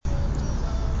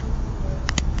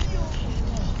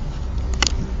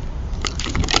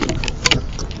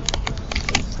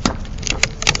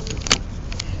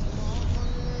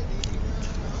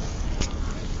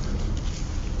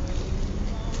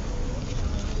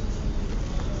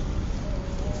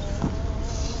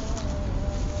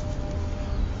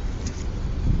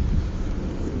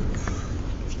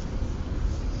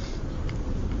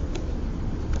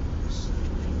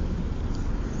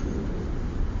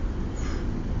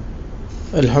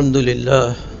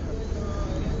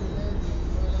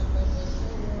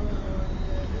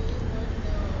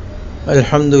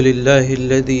الحمد لله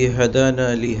الذي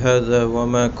هدانا لهذا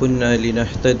وما كنا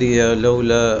لنهتدي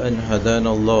لولا أن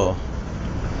هدانا الله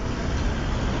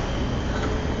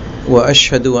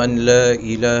وأشهد أن لا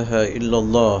إله إلا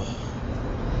الله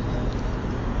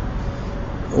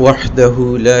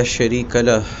وحده لا شريك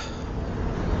له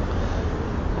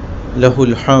له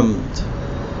الحمد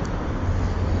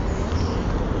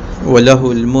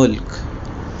وله الملك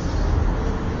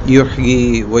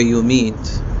يحيي ويميت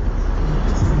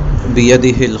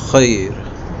بيده الخير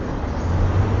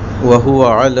وهو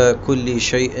على كل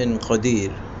شيء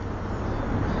قدير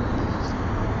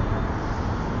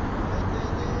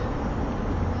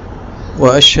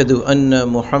وأشهد أن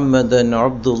محمدا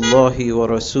عبد الله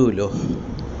ورسوله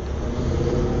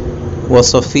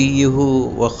وصفيه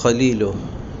وخليله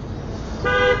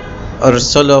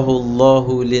أرسله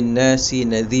الله للناس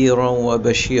نذيرا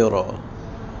وبشيرا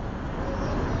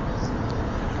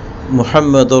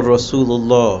محمد رسول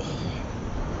الله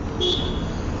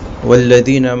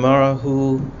والذين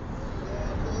معه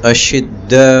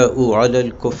أشداء على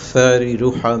الكفار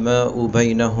رحماء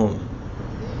بينهم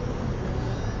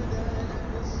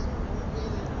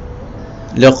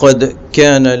لقد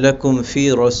كان لكم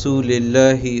في رسول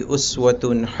الله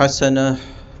أسوة حسنة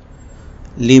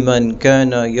لمن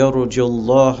كان يرجو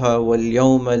الله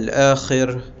واليوم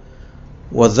الآخر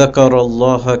وذكر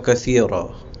الله كثيرا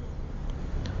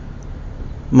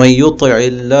من يطع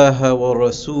الله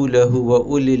ورسوله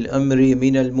وأولي الأمر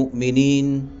من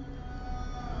المؤمنين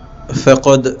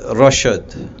فقد رشد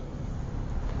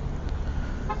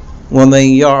ومن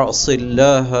يعص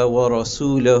الله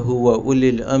ورسوله وأولي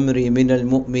الأمر من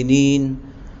المؤمنين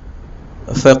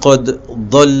فقد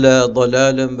ضل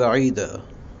ضلالا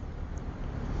بعيدا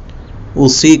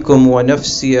أوصيكم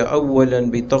ونفسي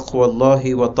أولا بتقوى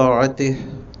الله وطاعته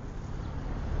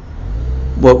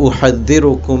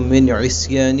وأحذركم من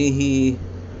عصيانه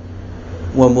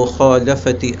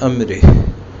ومخالفة أمره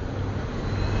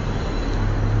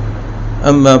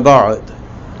أما بعد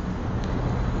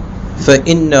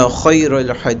فإن خير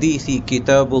الحديث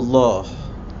كتاب الله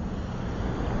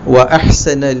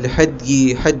وأحسن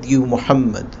الهدي هدي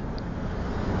محمد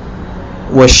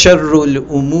وشر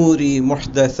الأمور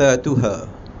محدثاتها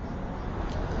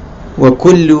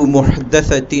وكل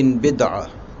محدثة بدعة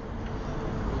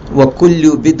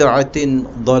وكل بدعة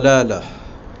ضلالة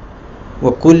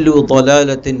وكل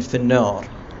ضلالة في النار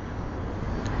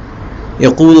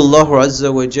يقول الله عز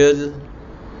وجل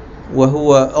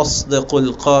وهو أصدق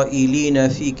القائلين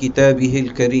في كتابه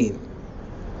الكريم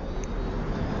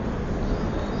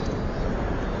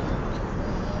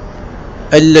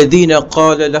الذين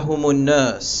قال لهم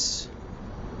الناس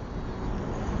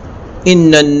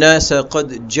إن الناس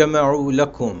قد جمعوا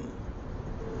لكم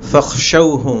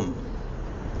فاخشوهم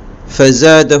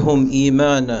فزادهم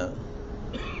إيمانا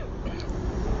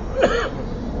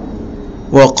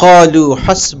وقالوا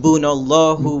حسبنا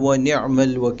الله ونعم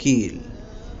الوكيل.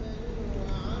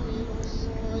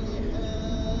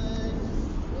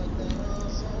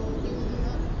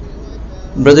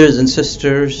 Brothers and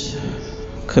sisters,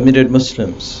 committed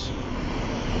Muslims,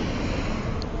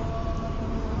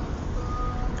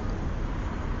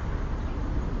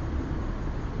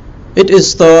 it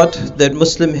is thought that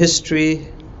Muslim history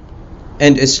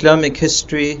and Islamic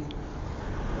history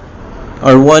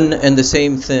are one and the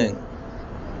same thing.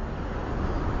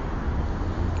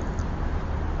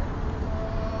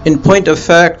 In point of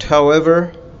fact,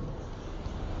 however,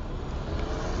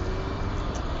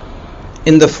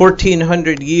 in the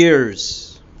 1400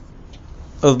 years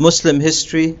of Muslim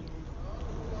history,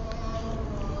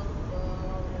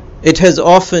 it has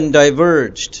often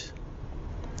diverged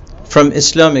from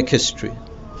Islamic history.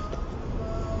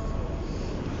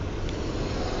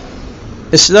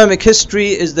 Islamic history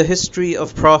is the history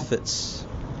of prophets.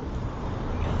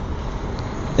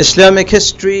 Islamic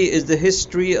history is the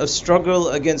history of struggle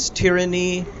against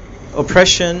tyranny,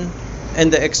 oppression,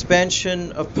 and the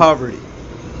expansion of poverty.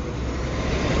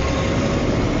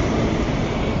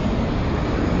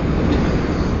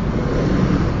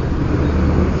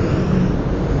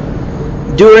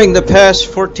 During the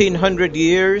past 1400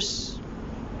 years,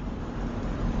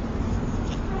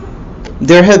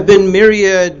 there have been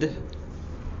myriad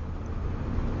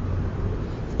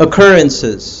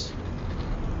occurrences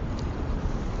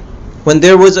when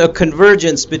there was a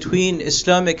convergence between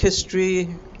Islamic history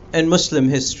and Muslim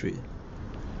history.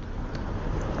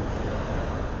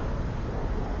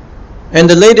 And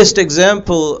the latest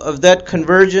example of that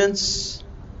convergence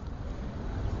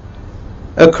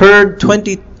occurred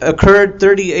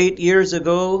 38 years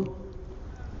ago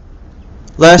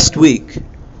last week.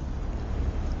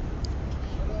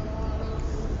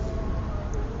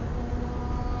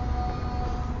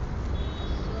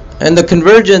 And the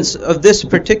convergence of this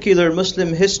particular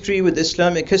Muslim history with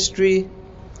Islamic history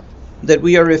that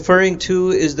we are referring to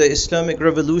is the Islamic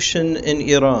Revolution in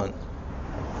Iran.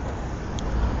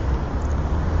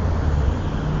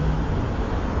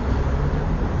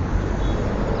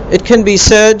 It can be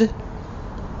said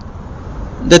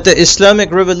that the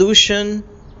Islamic Revolution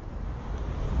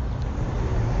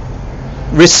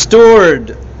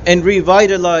restored and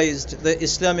revitalized the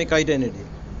Islamic identity.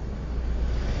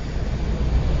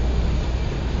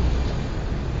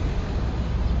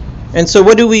 And so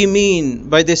what do we mean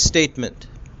by this statement?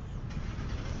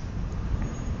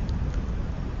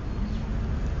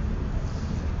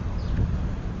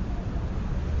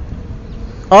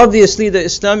 Obviously, the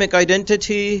Islamic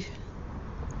identity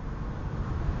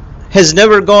has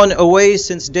never gone away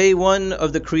since day one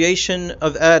of the creation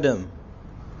of Adam,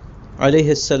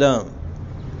 alayhi salam.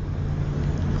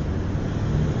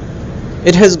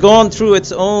 It has gone through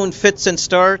its own fits and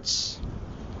starts,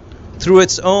 through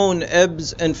its own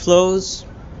ebbs and flows.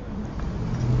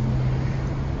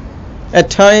 At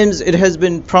times it has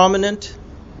been prominent,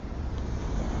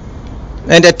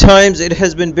 and at times it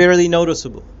has been barely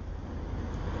noticeable.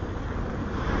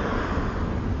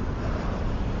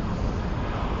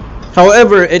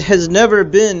 However, it has never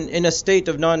been in a state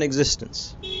of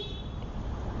non-existence.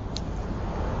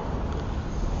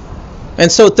 And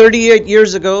so 38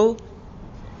 years ago,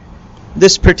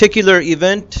 this particular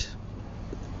event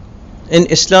in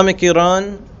Islamic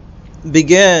Iran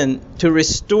began to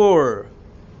restore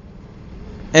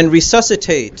and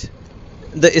resuscitate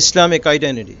the Islamic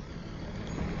identity.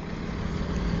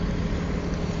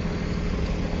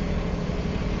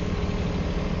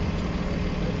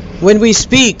 When we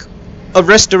speak of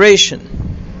restoration,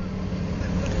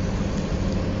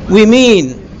 we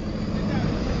mean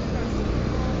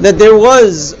that there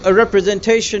was a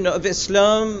representation of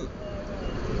Islam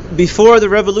before the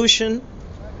revolution,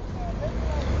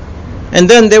 and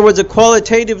then there was a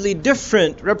qualitatively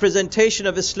different representation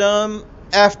of Islam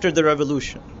after the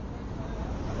revolution.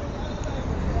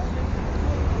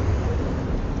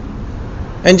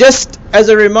 And just as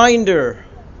a reminder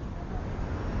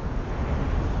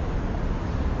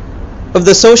of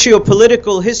the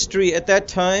socio-political history at that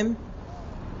time,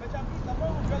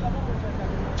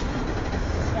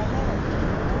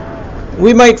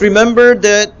 we might remember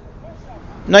that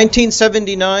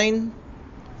 1979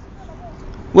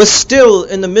 was still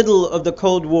in the middle of the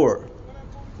Cold War.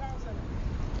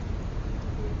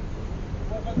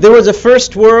 There was a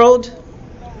first world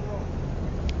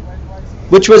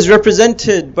which was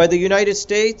represented by the United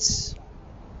States,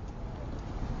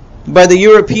 by the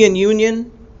European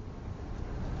Union,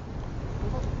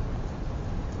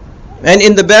 and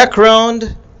in the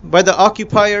background by the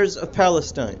occupiers of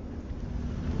Palestine.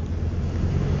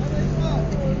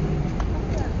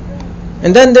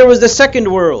 And then there was the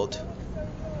second world,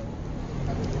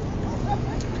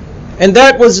 and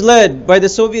that was led by the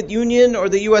Soviet Union or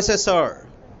the USSR,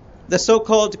 the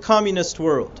so-called communist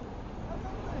world.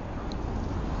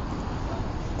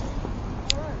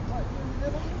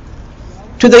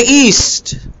 To the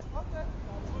east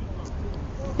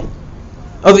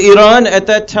of Iran at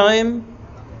that time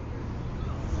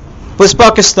was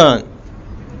Pakistan.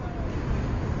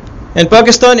 And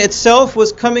Pakistan itself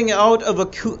was coming out of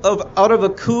a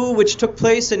coup which took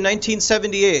place in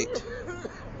 1978.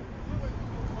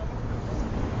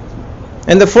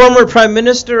 And the former prime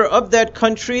minister of that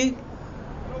country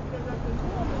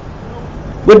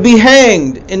would be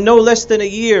hanged in no less than a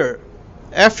year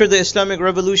after the Islamic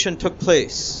Revolution took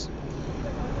place.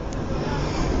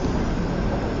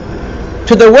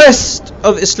 To the west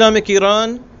of Islamic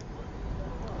Iran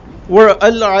were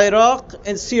Al-Iraq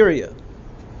and Syria.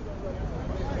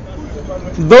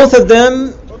 Both of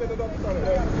them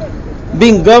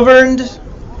being governed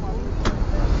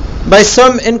by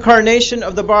some incarnation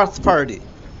of the Ba'ath Party.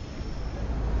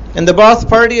 And the Ba'ath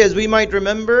Party, as we might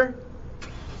remember,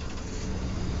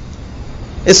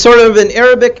 is sort of an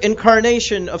Arabic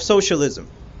incarnation of socialism.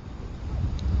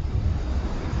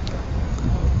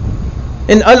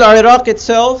 In Al-Iraq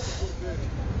itself,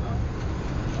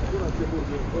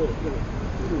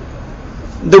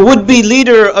 the would-be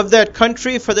leader of that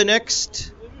country for the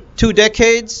next 2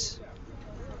 decades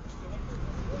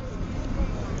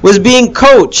was being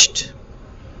coached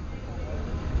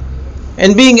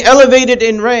and being elevated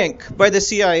in rank by the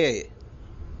CIA.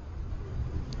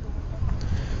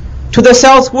 To the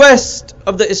southwest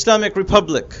of the Islamic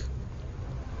Republic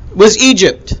was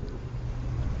Egypt.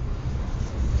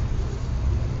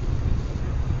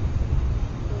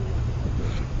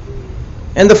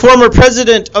 And the former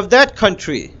president of that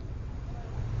country,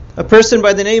 a person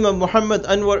by the name of Muhammad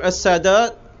Anwar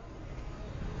as-Sadat,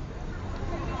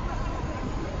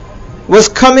 was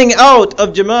coming out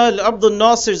of Jamal Abdel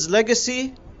Nasser's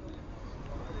legacy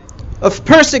of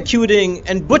persecuting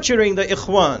and butchering the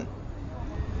Ikhwan.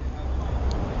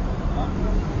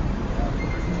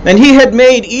 And he had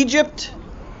made Egypt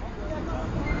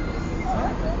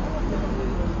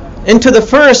into the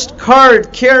first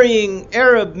card-carrying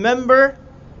Arab member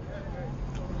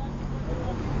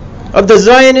of the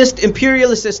Zionist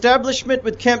imperialist establishment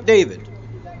with Camp David.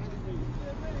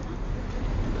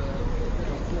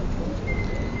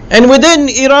 And within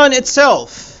Iran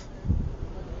itself,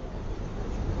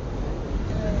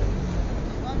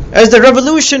 as the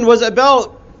revolution was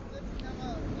about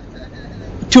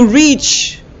to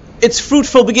reach its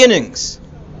fruitful beginnings,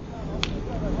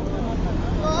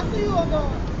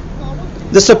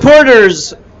 the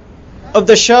supporters of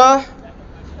the Shah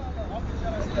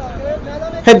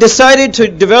had decided to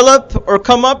develop or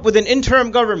come up with an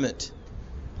interim government,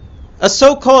 a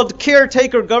so-called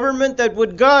caretaker government that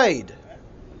would guide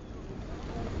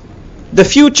the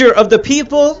future of the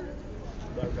people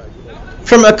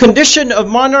from a condition of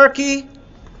monarchy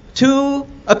to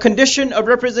a condition of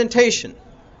representation.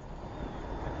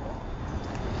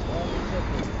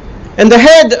 And the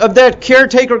head of that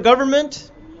caretaker government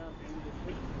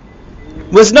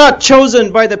was not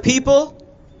chosen by the people,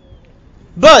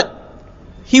 but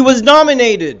he was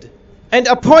nominated and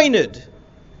appointed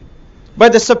by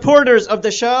the supporters of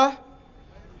the Shah,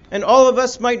 and all of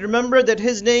us might remember that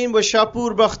his name was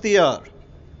Shapur Bakhtiyar.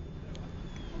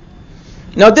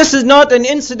 Now, this is not an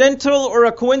incidental or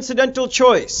a coincidental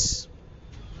choice.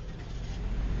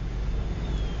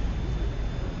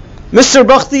 Mr.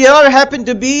 Bakhtiyar happened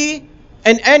to be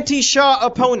an anti-Shah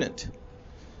opponent.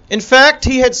 In fact,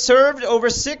 he had served over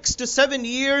 6 to 7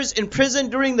 years in prison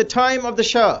during the time of the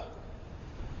Shah.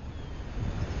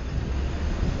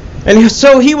 And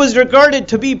so he was regarded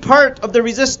to be part of the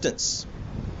resistance.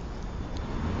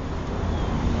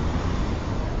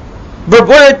 But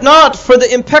were it not for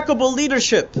the impeccable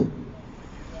leadership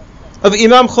of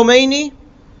Imam Khomeini,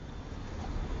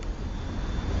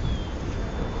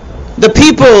 the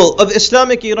people of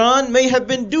Islamic Iran may have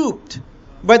been duped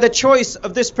by the choice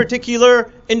of this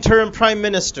particular interim prime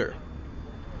minister.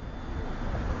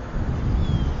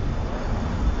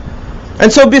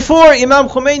 And so before Imam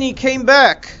Khomeini came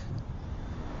back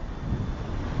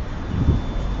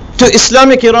to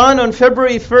Islamic Iran on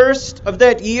February 1st of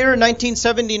that year,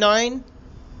 1979,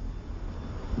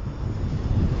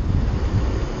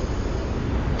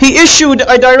 he issued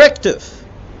a directive.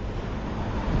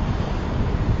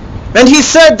 And he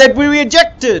said that we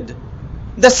rejected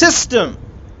the system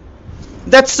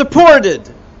that supported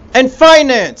and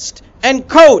financed and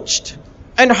coached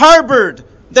and harbored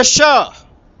the Shah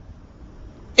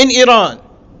in Iran.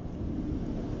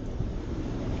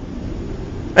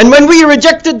 And when we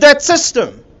rejected that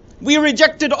system, we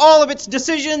rejected all of its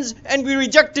decisions and we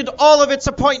rejected all of its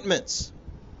appointments.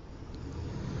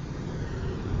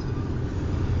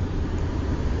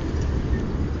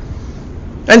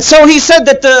 And so he said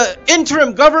that the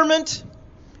interim government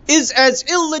is as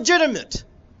illegitimate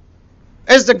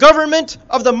as the government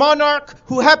of the monarch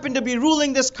who happened to be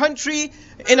ruling this country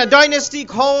in a dynasty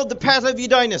called the Pahlavi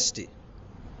dynasty.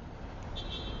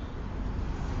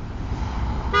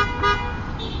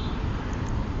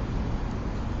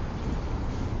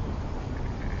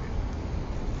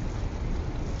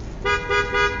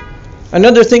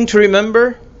 Another thing to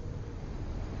remember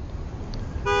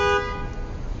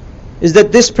is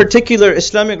that this particular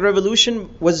Islamic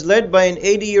revolution was led by an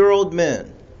 80-year-old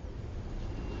man.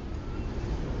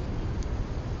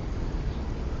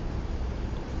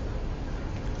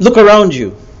 Look around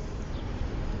you.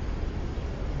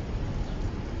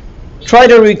 Try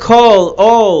to recall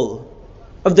all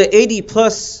of the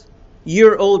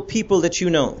 80-plus-year-old people that you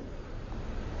know,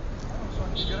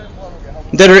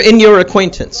 that are in your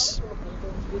acquaintance.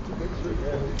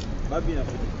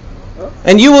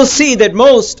 And you will see that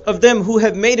most of them who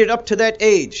have made it up to that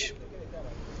age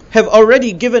have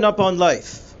already given up on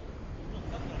life.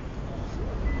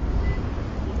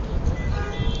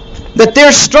 That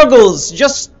their struggles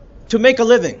just to make a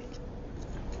living,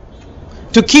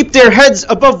 to keep their heads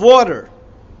above water,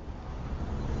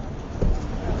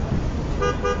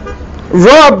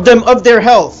 robbed them of their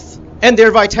health and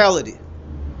their vitality.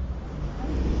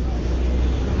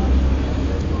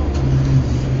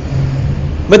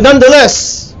 But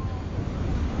nonetheless,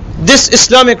 this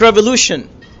Islamic revolution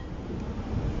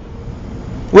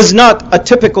was not a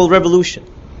typical revolution.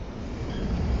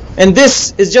 And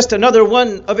this is just another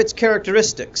one of its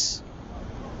characteristics.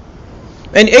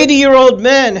 An 80-year-old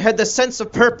man had the sense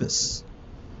of purpose.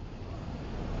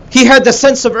 He had the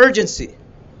sense of urgency.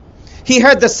 He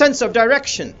had the sense of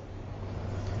direction.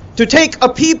 To take a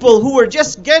people who were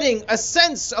just getting a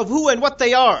sense of who and what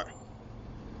they are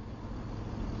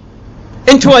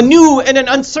into a new and an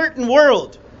uncertain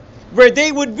world where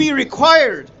they would be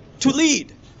required to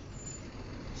lead.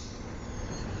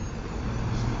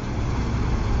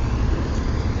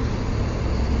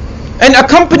 And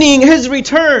accompanying his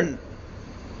return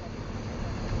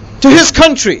to his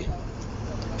country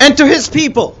and to his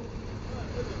people,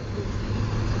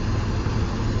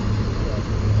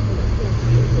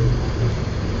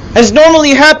 as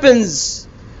normally happens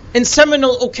in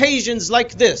seminal occasions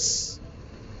like this,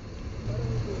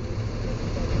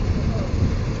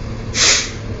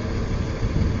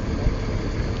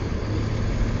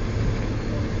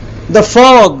 the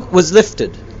fog was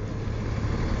lifted.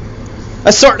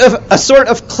 A sort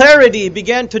of clarity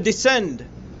began to descend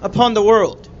upon the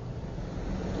world.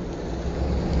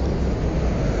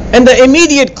 And the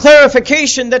immediate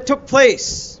clarification that took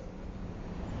place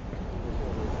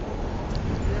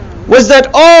was that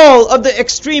all of the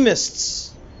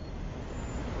extremists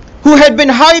who had been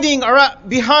hiding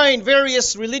behind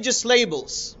various religious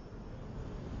labels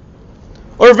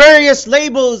or various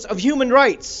labels of human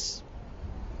rights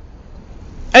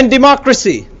and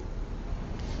democracy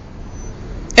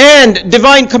and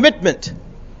divine commitment,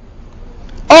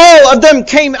 all of them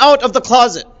came out of the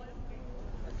closet.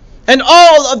 And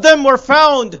all of them were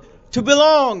found to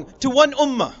belong to one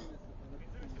ummah.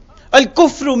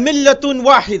 Al-kufru millatun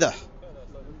wahida.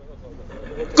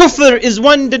 Kufr is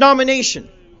one denomination.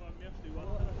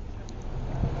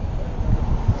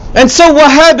 And so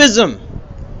Wahhabism,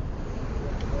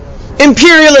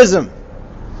 imperialism,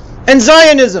 and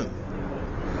Zionism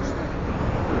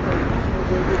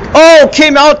all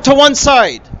came out to one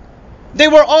side. They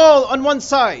were all on one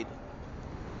side.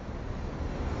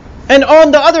 And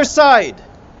on the other side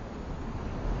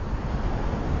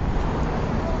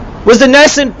was the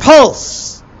nascent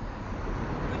pulse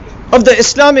of the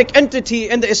Islamic entity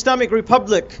and the Islamic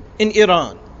Republic in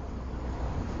Iran.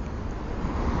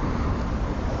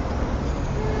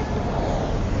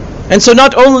 And so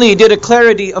not only did a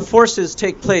clarity of forces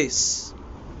take place,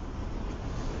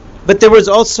 but there was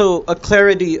also a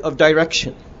clarity of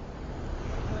direction.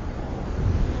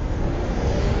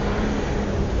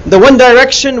 The one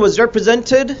direction was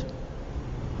represented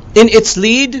in its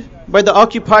lead by the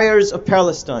occupiers of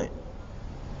Palestine.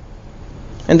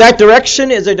 And that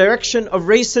direction is a direction of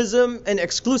racism and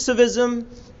exclusivism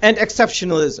and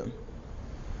exceptionalism.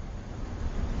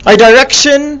 A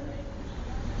direction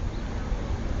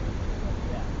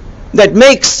that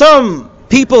makes some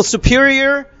people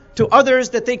superior to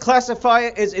others that they classify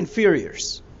as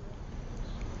inferiors.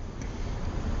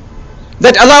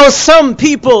 That allows some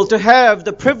people to have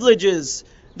the privileges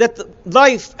that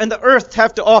life and the earth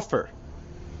have to offer.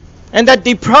 And that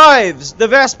deprives the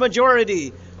vast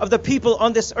majority of the people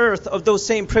on this earth of those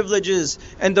same privileges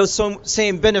and those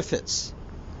same benefits.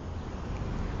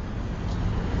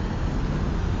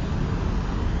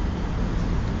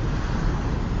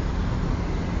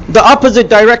 The opposite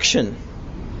direction,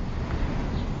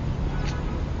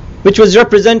 which was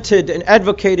represented and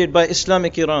advocated by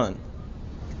Islamic Iran,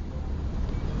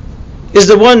 is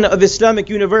the one of Islamic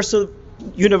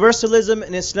universalism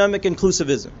and Islamic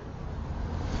inclusivism,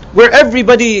 where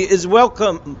everybody is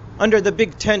welcome under the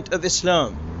big tent of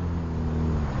Islam,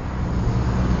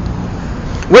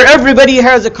 where everybody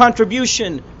has a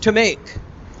contribution to make,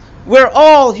 where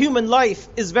all human life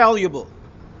is valuable.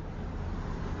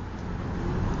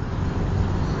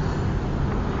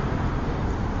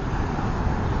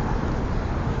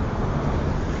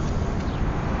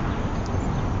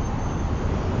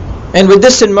 And with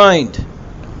this in mind,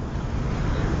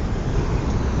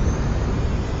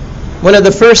 one of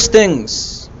the first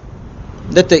things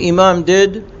that the Imam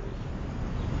did,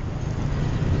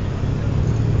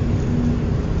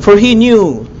 for he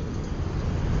knew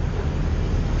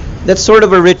that sort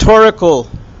of a rhetorical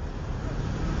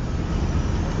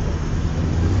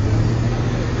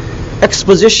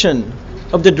exposition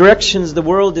of the directions the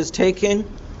world is taking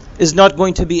is not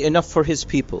going to be enough for his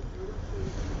people.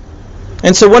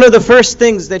 And so one of the first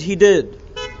things that he did,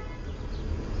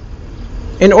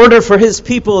 in order for his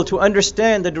people to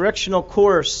understand the directional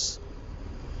course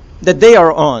that they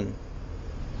are on,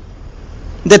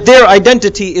 that their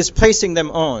identity is placing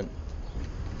them on,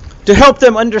 to help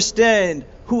them understand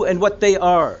who and what they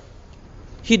are,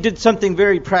 he did something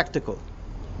very practical.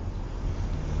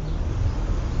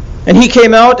 And he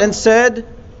came out and said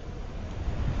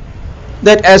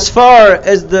that as far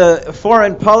as the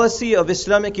foreign policy of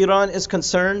Islamic Iran is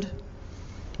concerned,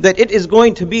 that it is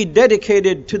going to be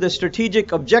dedicated to the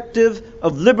strategic objective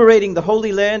of liberating the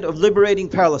Holy Land, of liberating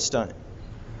Palestine.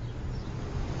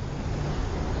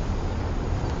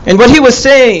 And what he was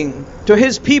saying to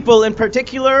his people in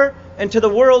particular, and to the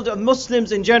world of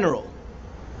Muslims in general,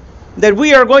 that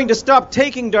we are going to stop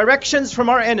taking directions from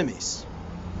our enemies.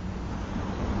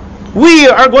 We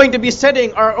are going to be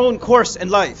setting our own course in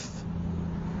life.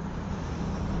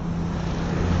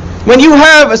 When you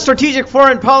have a strategic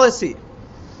foreign policy,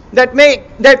 that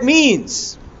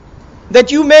means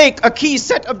that you make a key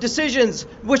set of decisions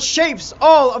which shapes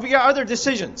all of your other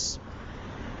decisions.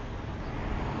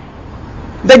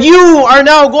 That you are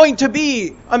now going to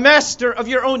be a master of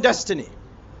your own destiny.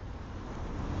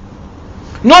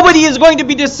 Nobody is going to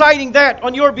be deciding that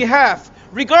on your behalf,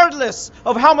 regardless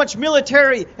of how much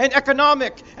military and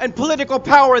economic and political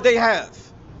power they have.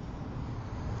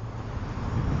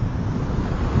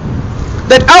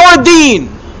 That our deen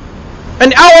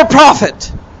and our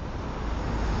prophet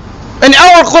and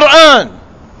our Quran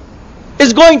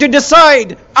is going to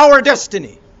decide our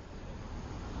destiny.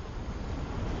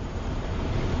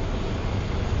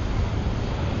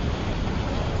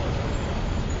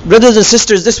 Brothers and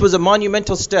sisters, this was a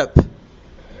monumental step.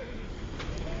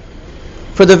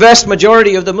 For the vast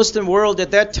majority of the Muslim world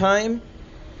at that time,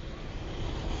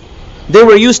 they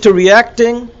were used to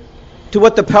reacting to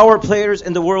what the power players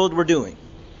in the world were doing.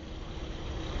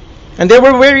 And they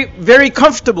were very, very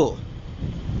comfortable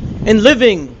in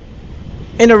living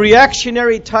in a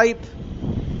reactionary type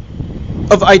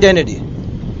of identity.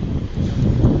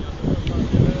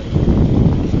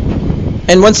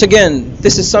 And once again,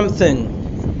 this is something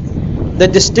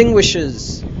that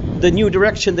distinguishes the new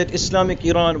direction that Islamic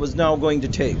Iran was now going to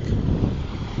take.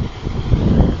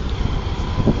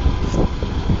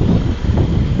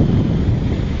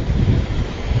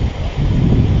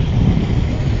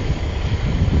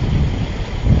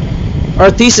 Our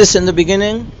thesis in the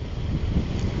beginning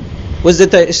was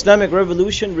that the Islamic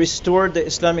Revolution restored the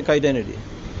Islamic identity.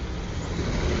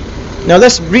 Now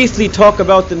let's briefly talk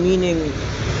about the meaning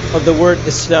of the word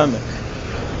Islamic.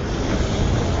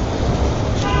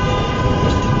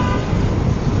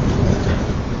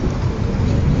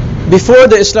 Before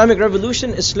the Islamic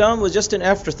Revolution, Islam was just an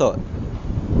afterthought.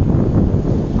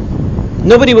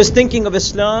 Nobody was thinking of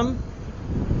Islam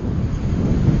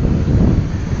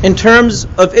in terms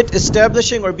of it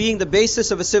establishing or being the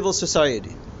basis of a civil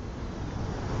society.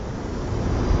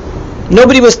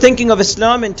 Nobody was thinking of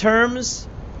Islam in terms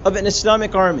of an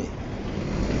Islamic army.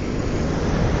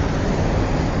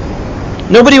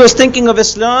 Nobody was thinking of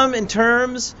Islam in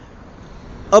terms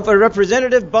of a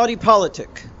representative body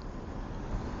politic.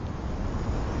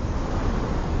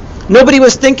 Nobody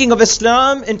was thinking of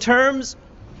Islam in terms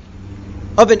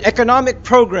of an economic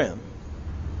program.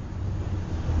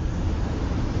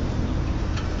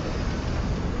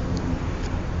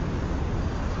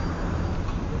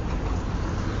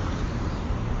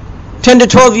 Ten to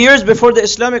 12 years before the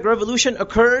Islamic Revolution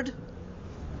occurred,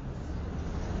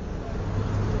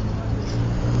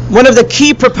 one of the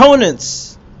key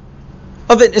proponents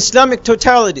of an Islamic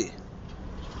totality,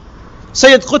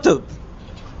 Sayyid Qutb,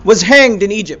 was hanged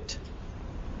in Egypt.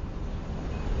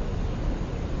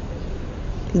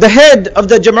 The head of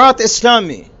the Jamaat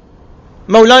Islami,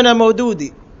 Maulana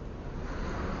Maududi,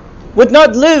 would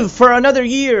not live for another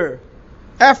year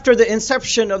after the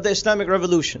inception of the Islamic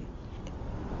Revolution.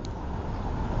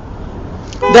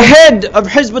 The head of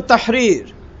Hizb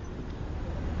ut-Tahrir,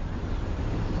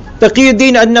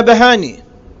 Taqiyuddin al-Nabahani,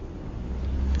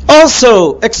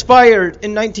 also expired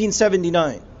in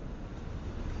 1979.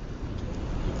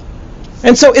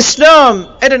 And so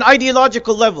Islam, at an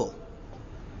ideological level,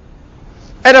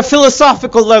 at a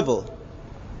philosophical level,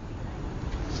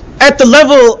 at the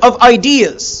level of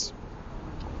ideas,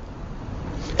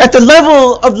 at the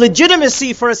level of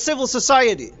legitimacy for a civil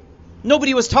society,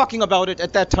 nobody was talking about it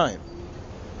at that time.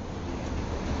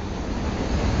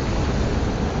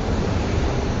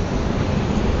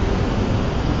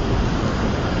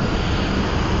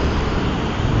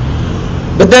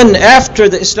 But then after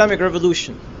the Islamic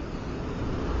Revolution,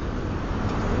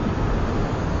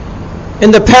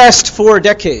 in the past 4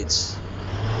 decades,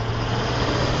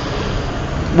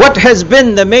 what has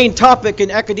been the main topic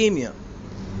in academia,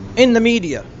 in the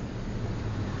media,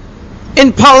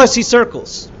 in policy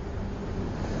circles?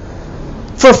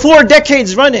 For 4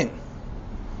 decades running,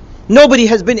 nobody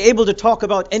has been able to talk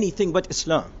about anything but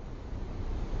Islam.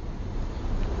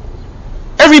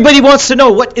 Everybody wants to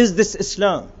know, what is this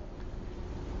Islam?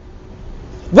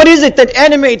 What is it that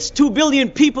animates 2 billion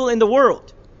people in the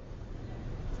world?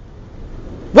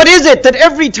 What is it that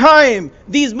every time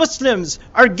these Muslims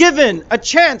are given a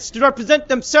chance to represent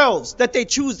themselves, that they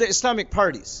choose the Islamic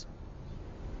parties?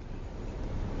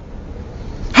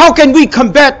 How can we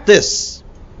combat this?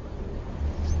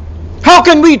 How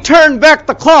can we turn back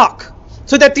the clock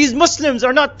so that these Muslims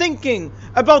are not thinking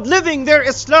about living their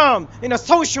Islam in a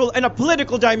social and a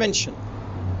political dimension?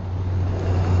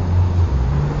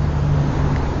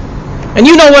 And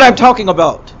you know what I'm talking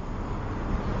about.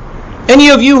 Any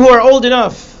of you who are old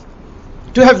enough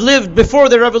to have lived before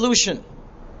the revolution,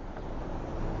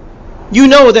 you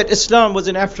know that Islam was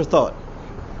an afterthought.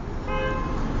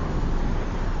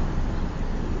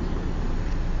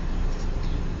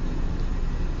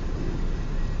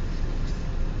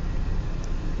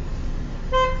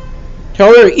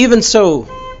 However, even so,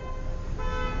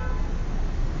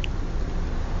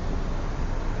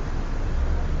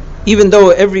 even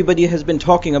though everybody has been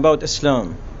talking about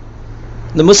Islam,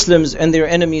 the Muslims and their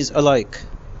enemies alike,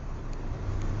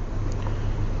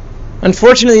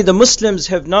 unfortunately the Muslims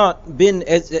have not been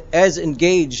as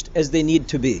engaged as they need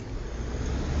to be.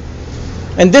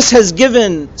 And this has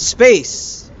given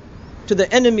space to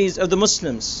the enemies of the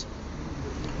Muslims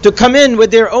to come in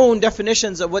with their own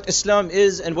definitions of what Islam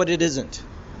is and what it isn't.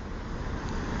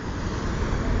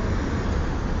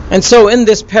 And so in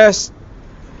this past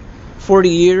 40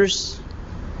 years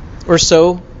or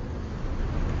so,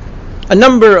 a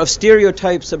number of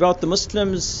stereotypes about the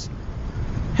Muslims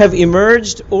have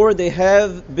emerged, or they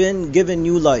have been given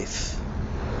new life.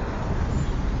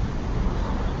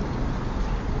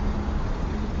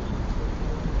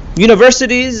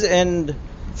 Universities and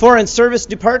foreign service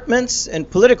departments and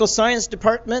political science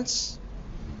departments,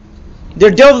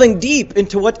 they're delving deep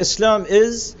into what Islam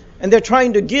is, and they're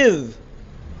trying to give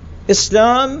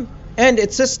Islam and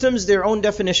its systems their own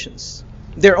definitions,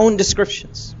 their own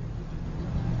descriptions.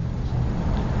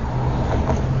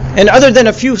 And other than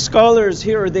a few scholars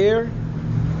here or there,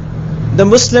 the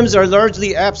Muslims are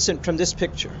largely absent from this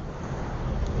picture.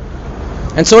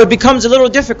 And so it becomes a little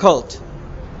difficult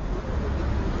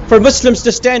for Muslims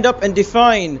to stand up and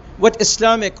define what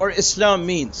Islamic or Islam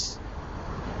means.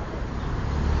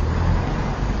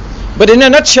 But in a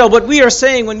nutshell, what we are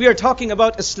saying when we are talking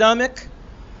about Islamic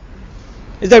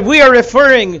is that we are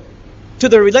referring to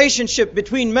the relationship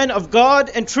between men of God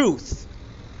and truth.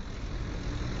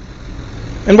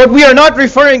 And what we are not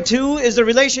referring to is the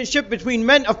relationship between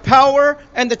men of power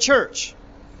and the church.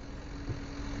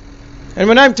 And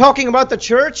when I'm talking about the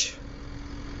church,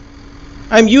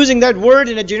 I'm using that word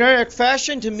in a generic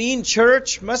fashion to mean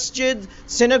church, masjid,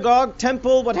 synagogue,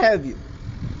 temple, what have you.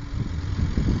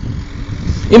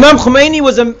 Imam Khomeini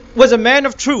was a man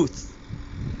of truth.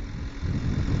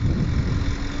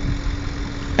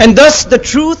 And thus the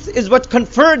truth is what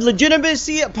conferred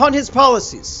legitimacy upon his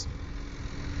policies.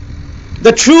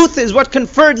 The truth is what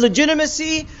conferred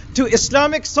legitimacy to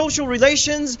Islamic social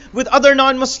relations with other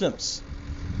non-Muslims,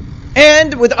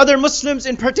 and with other Muslims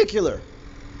in particular.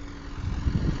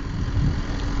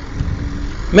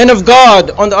 Men of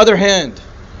God, on the other hand,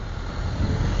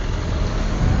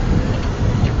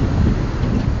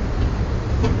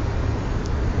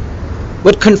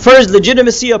 what confers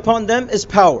legitimacy upon them is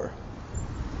power.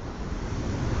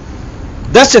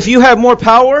 Thus, if you have more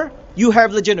power, you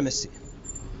have legitimacy.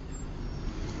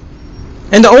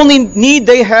 And the only need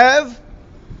they have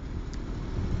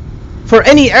for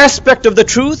any aspect of the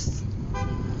truth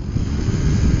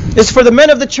is for the men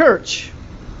of the church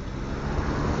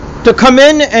to come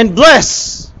in and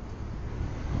bless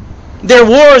their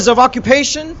wars of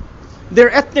occupation,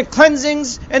 their ethnic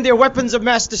cleansings, and their weapons of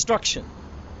mass destruction.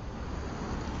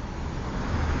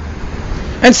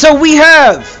 And so we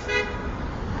have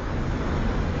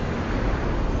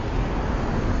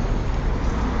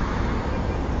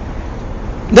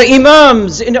the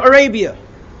imams in Arabia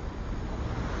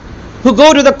who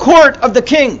go to the court of the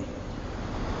king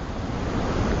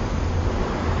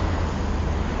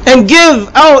and give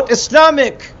out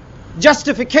Islamic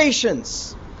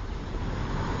justifications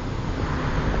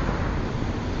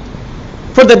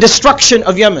for the destruction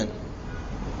of Yemen,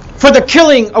 for the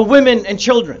killing of women and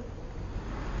children.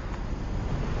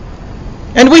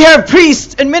 And we have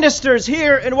priests and ministers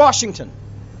here in Washington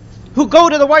who go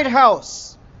to the White House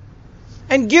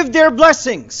and give their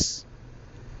blessings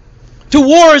to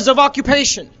wars of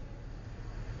occupation,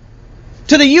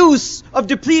 to the use of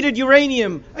depleted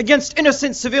uranium against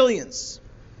innocent civilians,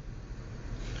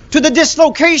 to the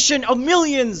dislocation of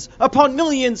millions upon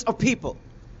millions of people.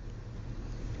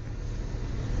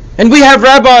 And we have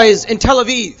rabbis in Tel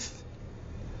Aviv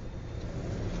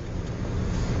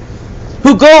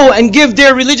who go and give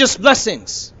their religious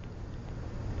blessings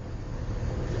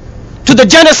to the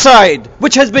genocide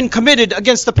which has been committed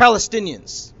against the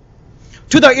Palestinians,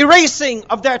 to the erasing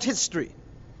of that history,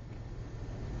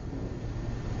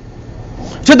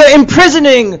 to the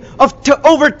imprisoning of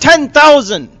over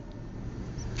 10,000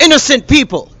 innocent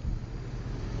people,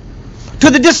 to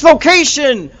the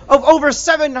dislocation of over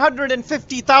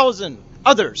 750,000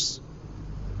 others.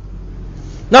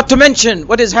 Not to mention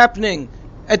what is happening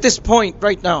at this point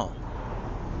right now.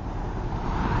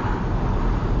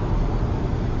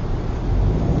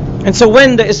 And so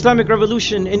when the Islamic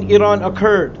Revolution in Iran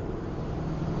occurred,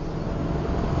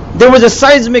 there was a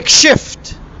seismic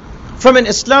shift from an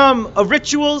Islam of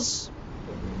rituals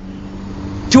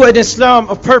to an Islam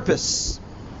of purpose,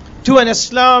 to an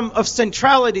Islam of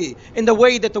centrality in the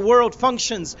way that the world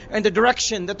functions and the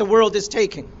direction that the world is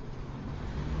taking.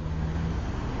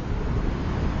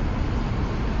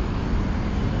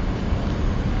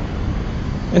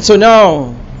 And so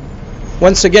now,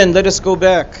 once again, let us go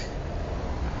back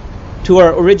to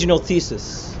our original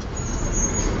thesis,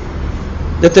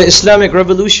 that the Islamic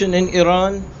Revolution in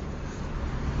Iran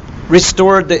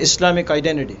restored the Islamic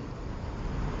identity.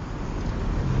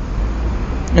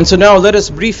 And so now let us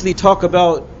briefly talk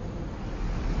about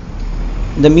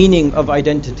the meaning of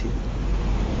identity.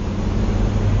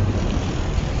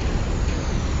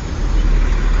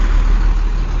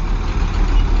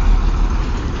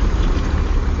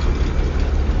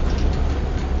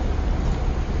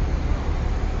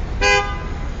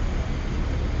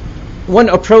 One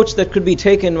approach that could be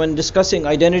taken when discussing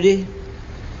identity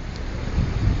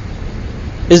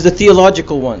is the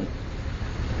theological one,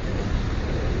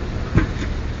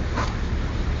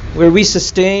 where we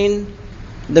sustain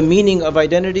the meaning of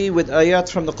identity with ayat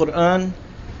from the Quran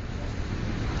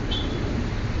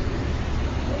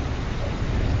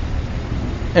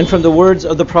and from the words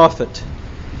of the Prophet.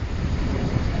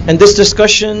 And this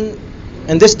discussion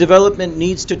and this development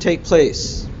needs to take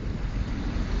place.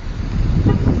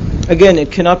 Again,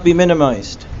 it cannot be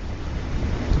minimized.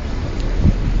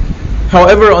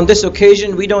 However, on this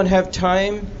occasion, we don't have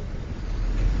time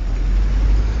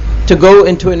to go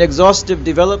into an exhaustive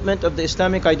development of the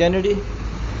Islamic identity.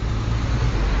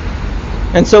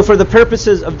 And so for the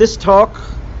purposes of this talk,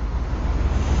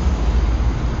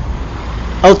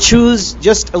 I'll choose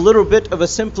just a little bit of a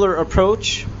simpler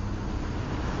approach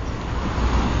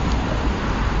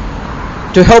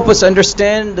to help us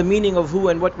understand the meaning of who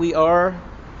and what we are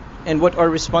and what our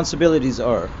responsibilities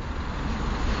are.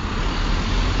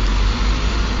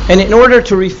 And in order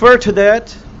to refer to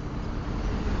that,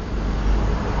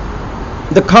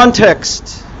 the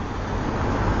context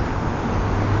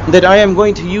that I am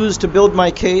going to use to build my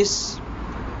case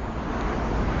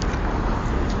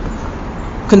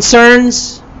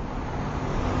concerns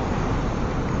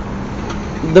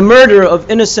the murder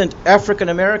of innocent African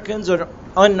Americans or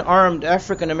unarmed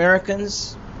African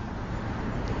Americans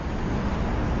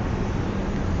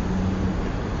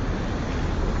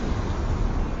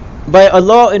by a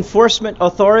law enforcement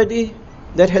authority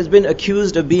that has been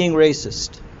accused of being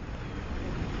racist.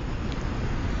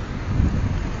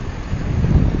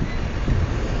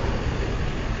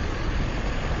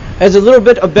 As a little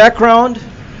bit of background,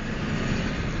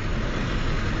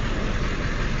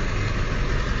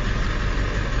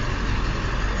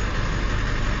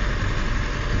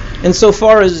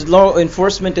 insofar as law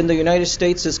enforcement in the United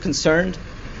States is concerned,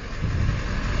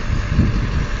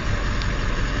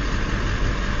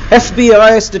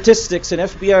 FBI statistics and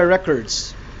FBI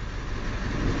records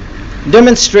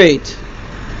demonstrate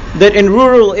that in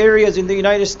rural areas in the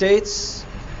United States,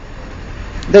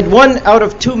 that 1 out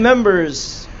of 2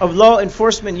 members of law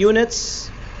enforcement units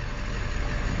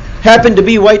happen to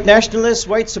be white nationalists,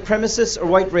 white supremacists, or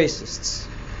white racists,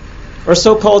 or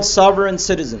so-called sovereign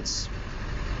citizens.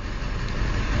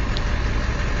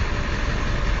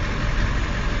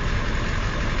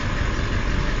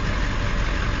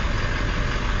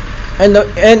 And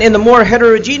in the more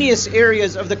heterogeneous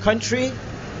areas of the country,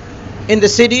 in the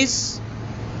cities,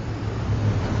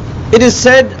 it is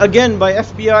said, again by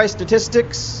FBI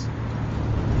statistics,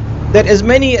 that as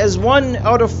many as 1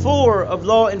 out of 4 of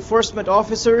law enforcement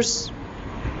officers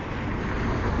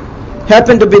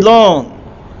happen to belong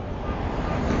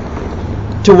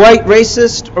to white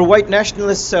racist or white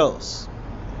nationalist cells.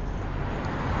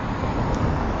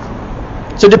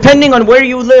 So depending on where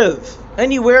you live,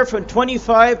 anywhere from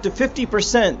 25 to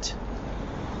 50%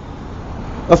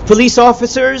 of police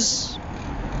officers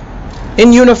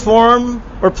in uniform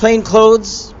or plain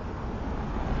clothes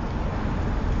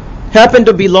happen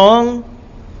to belong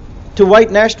to white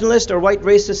nationalist or white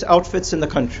racist outfits in the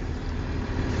country.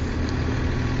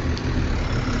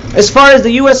 As far as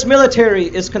the U.S. military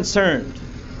is concerned,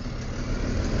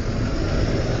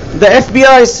 The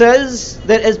FBI says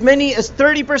that as many as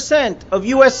 30% of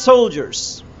US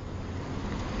soldiers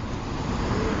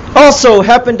also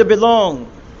happen to belong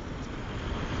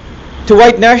to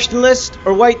white nationalist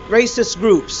or white racist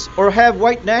groups, or have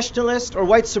white nationalist or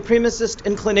white supremacist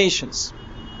inclinations.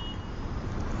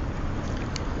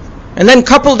 And then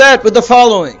couple that with the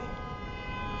following.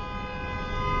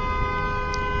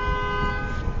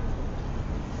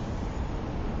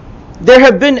 There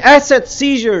have been asset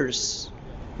seizures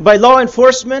by law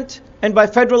enforcement and by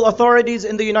federal authorities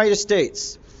in the United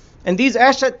States. And these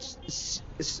asset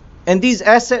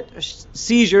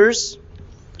seizures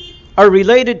are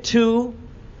related to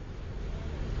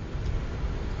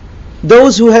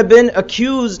those who have been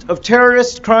accused of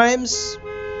terrorist crimes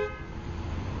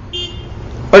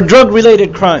or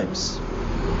drug-related crimes.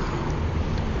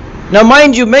 Now,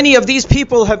 mind you, many of these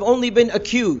people have only been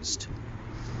accused.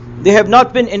 They have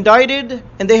not been indicted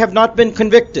and they have not been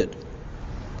convicted.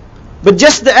 But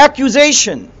just the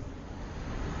accusation,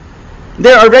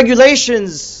 there are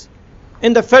regulations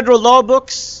in the federal law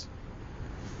books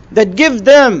that give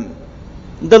them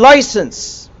the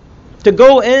license to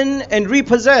go in and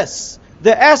repossess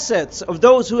the assets of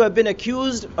those who have been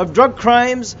accused of drug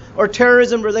crimes or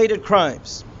terrorism-related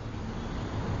crimes.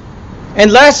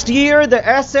 And last year, the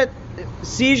asset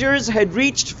seizures had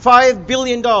reached $5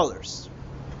 billion.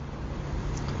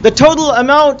 The total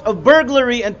amount of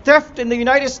burglary and theft in the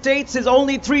United States is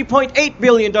only $3.8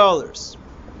 billion,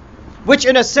 which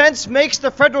in a sense makes the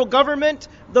federal government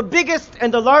the biggest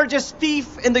and the largest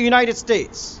thief in the United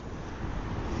States.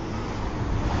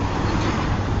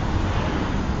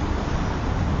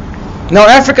 Now,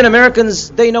 African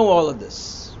Americans, they know all of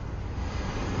this.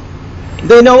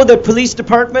 They know that police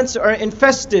departments are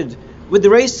infested with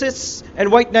racists and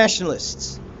white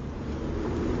nationalists.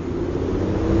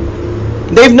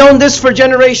 They've known this for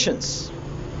generations.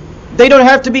 They don't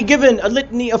have to be given a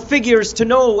litany of figures to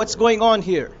know what's going on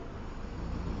here.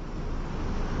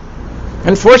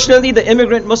 Unfortunately, the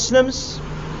immigrant Muslims,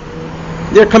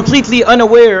 they're completely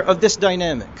unaware of this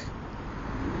dynamic.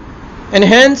 And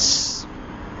hence,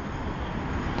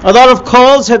 a lot of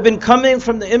calls have been coming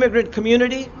from the immigrant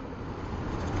community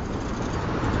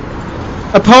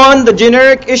upon the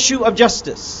generic issue of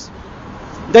justice.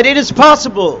 That it is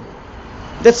possible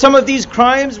that some of these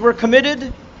crimes were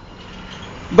committed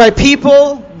by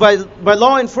people, by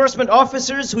law enforcement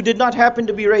officers who did not happen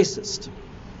to be racist.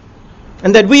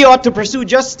 And that we ought to pursue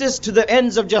justice to the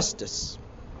ends of justice.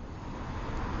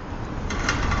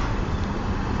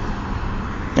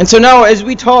 And so now, as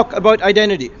we talk about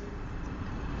identity,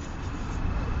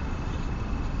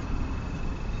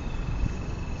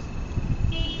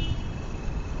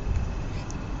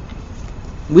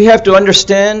 we have to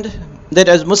understand that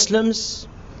as Muslims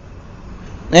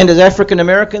and as African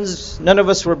Americans, none of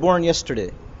us were born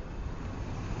yesterday.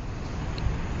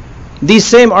 These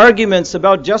same arguments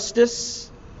about justice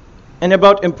and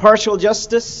about impartial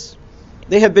justice,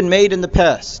 they have been made in the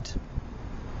past.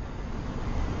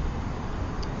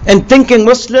 And thinking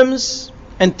Muslims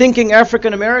and thinking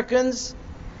African Americans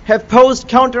have posed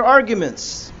counter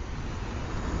arguments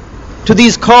to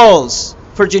these calls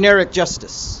for generic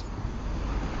justice.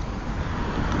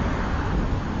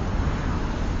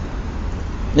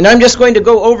 And I'm just going to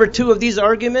go over two of these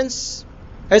arguments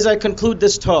as I conclude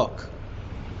this talk.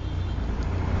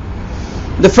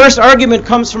 The first argument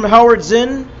comes from Howard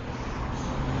Zinn,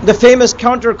 the famous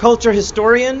counterculture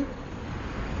historian.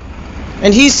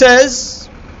 And he says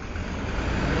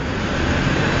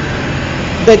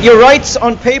that your rights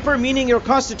on paper, meaning your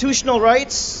constitutional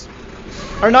rights,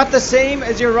 are not the same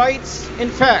as your rights in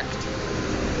fact.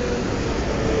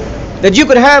 That you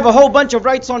could have a whole bunch of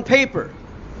rights on paper,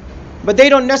 but they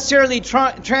don't necessarily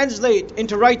translate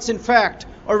into rights in fact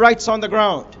or rights on the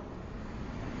ground.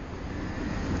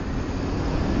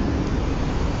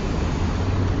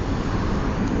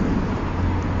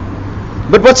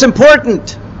 But what's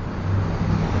important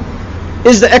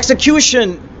is the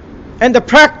execution and the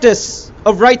practice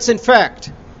of rights in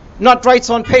fact, not rights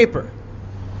on paper.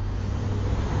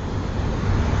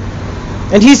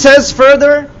 And he says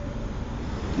further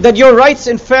that your rights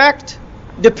in fact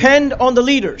depend on the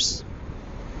leaders.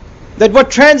 That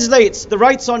what translates the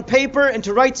rights on paper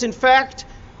into rights in fact,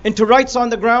 into rights on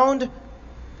the ground,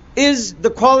 is the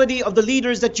quality of the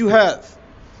leaders that you have.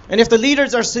 And if the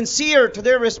leaders are sincere to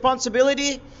their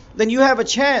responsibility, then you have a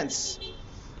chance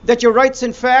that your rights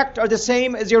in fact are the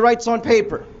same as your rights on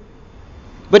paper.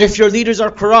 But if your leaders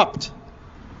are corrupt,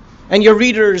 and your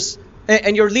leaders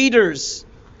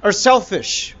are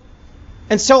selfish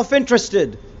and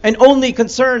self-interested and only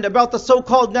concerned about the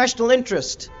so-called national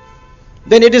interest,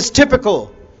 then it is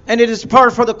typical and it is par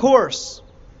for the course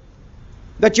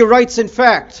that your rights in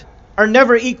fact are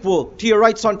never equal to your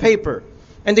rights on paper.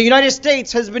 And the United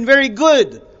States has been very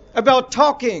good about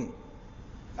talking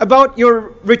about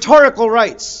your rhetorical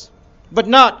rights, but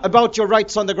not about your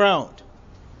rights on the ground.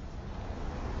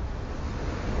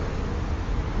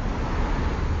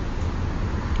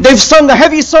 They've sung a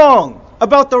heavy song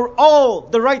about all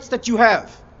the rights that you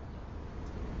have.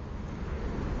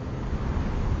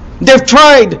 They've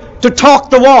tried to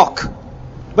talk the walk,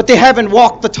 but they haven't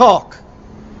walked the talk.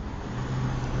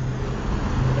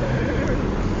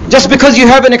 Just because you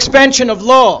have an expansion of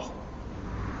law,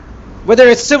 whether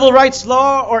it's civil rights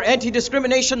law or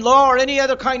anti-discrimination law or any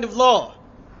other kind of law,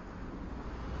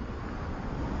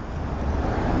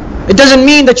 it doesn't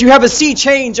mean that you have a sea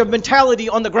change of mentality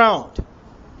on the ground.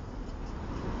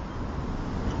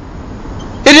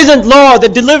 It isn't law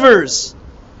that delivers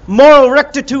moral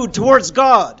rectitude towards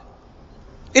God.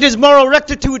 It is moral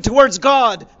rectitude towards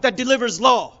God that delivers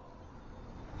law.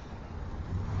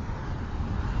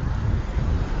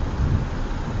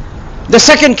 The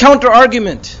second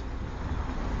counter-argument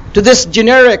to this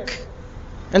generic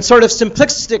and sort of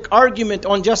simplistic argument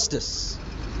on justice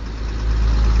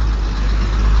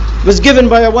was given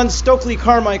by one Stokely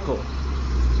Carmichael.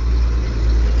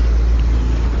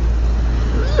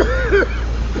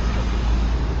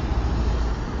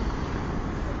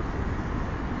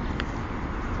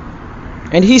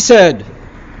 And he said,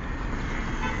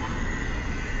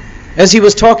 as he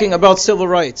was talking about civil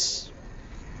rights,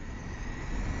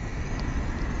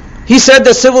 he said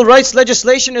that civil rights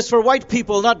legislation is for white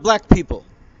people, not black people.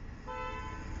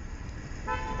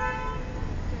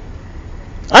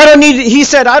 He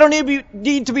said, I don't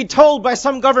need to be told by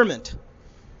some government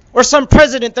or some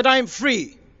president that I am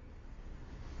free,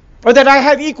 or that I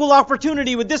have equal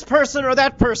opportunity with this person or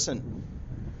that person.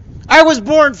 I was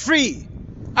born free.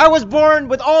 I was born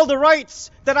with all the rights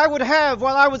that I would have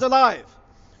while I was alive.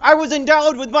 I was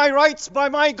endowed with my rights by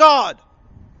my God.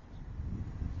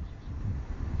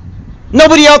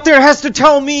 Nobody out there has to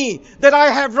tell me that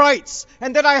I have rights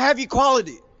and that I have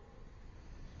equality.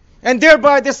 And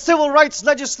thereby this civil rights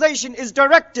legislation is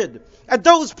directed at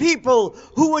those people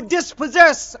who would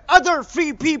dispossess other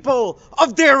free people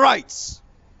of their rights.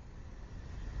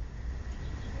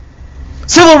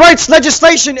 Civil rights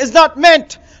legislation is not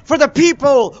meant for the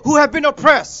people who have been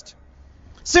oppressed.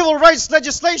 Civil rights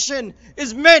legislation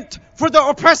is meant for the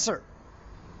oppressor.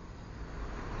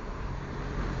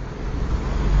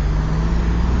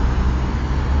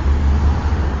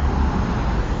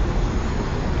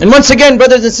 And once again,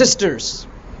 brothers and sisters,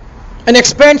 an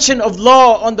expansion of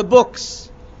law on the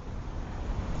books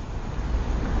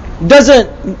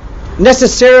doesn't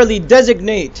necessarily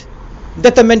designate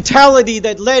that the mentality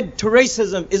that led to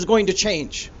racism is going to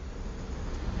change.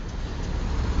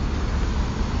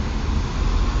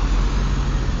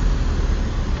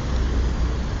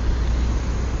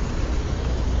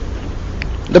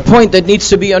 The point that needs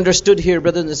to be understood here,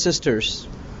 brothers and sisters,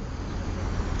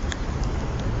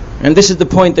 and this is the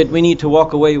point that we need to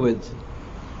walk away with,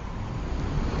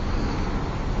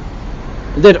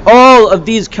 that all of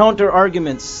these counter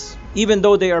arguments, even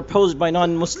though they are posed by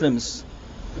non-Muslims,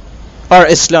 are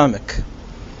Islamic.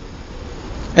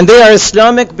 And they are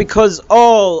Islamic because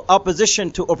all opposition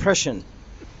to oppression,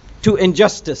 to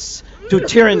injustice, to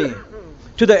tyranny,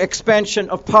 to the expansion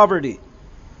of poverty,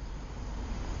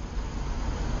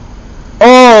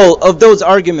 all of those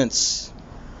arguments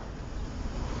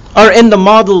are in the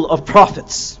model of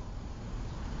prophets.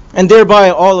 And thereby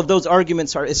all of those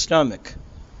arguments are Islamic.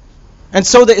 And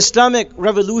so the Islamic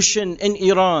revolution in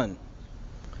Iran,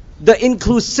 the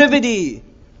inclusivity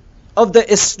of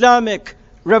the Islamic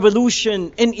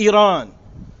revolution in Iran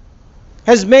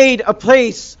has made a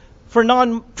place for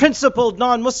principled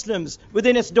non-Muslims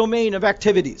within its domain of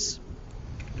activities.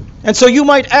 And so you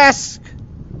might ask,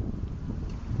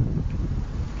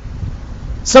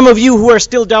 some of you who are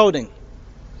still doubting,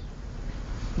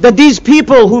 that these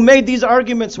people who made these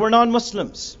arguments were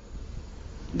non-Muslims,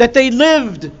 that they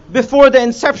lived before the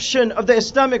inception of the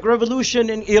Islamic revolution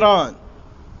in Iran.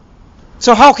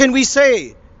 So how can we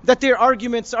say that their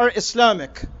arguments are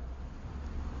Islamic?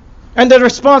 And the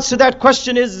response to that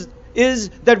question is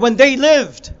that when they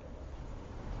lived,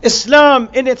 Islam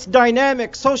in its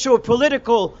dynamic,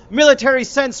 socio-political, military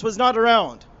sense was not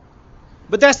around.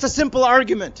 But that's the simple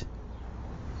argument.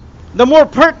 The more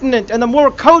pertinent and the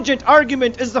more cogent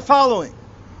argument is the following: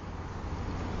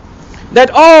 that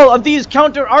all of these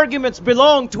counter arguments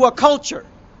belong to a culture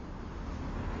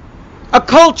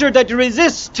that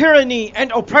resists tyranny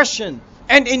and oppression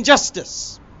and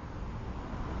injustice.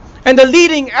 And the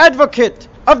leading advocate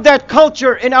of that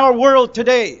culture in our world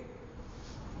today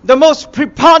the most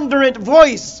preponderant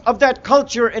voice of that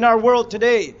culture in our world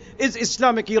today is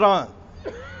Islamic Iran.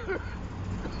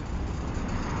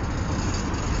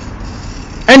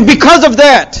 And because of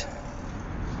that,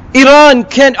 Iran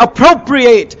can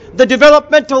appropriate the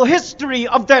developmental history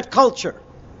of that culture.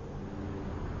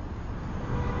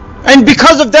 And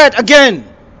because of that, again,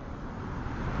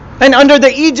 and under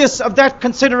the aegis of that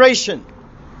consideration,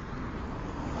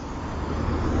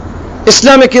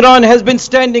 Islamic Iran has been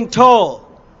standing tall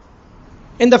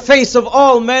in the face of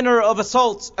all manner of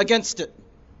assaults against it.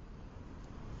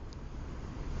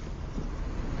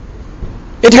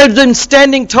 It has been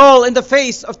standing tall in the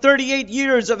face of 38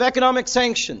 years of economic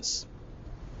sanctions,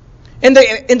 in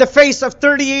the face of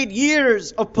 38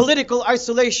 years of political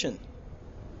isolation,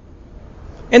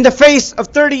 in the face of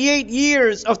 38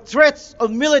 years of threats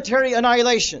of military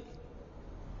annihilation.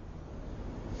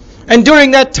 And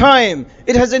during that time,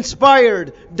 it has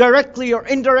inspired, directly or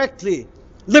indirectly,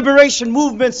 liberation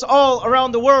movements all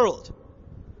around the world.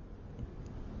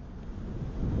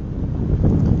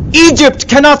 Egypt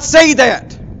cannot say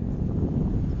that.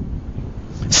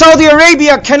 Saudi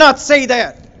Arabia cannot say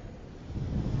that.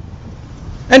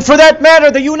 And for that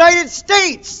matter, the United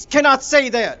States cannot say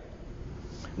that.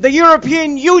 The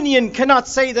European Union cannot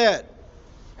say that.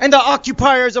 And the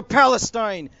occupiers of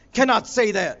Palestine cannot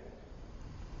say that.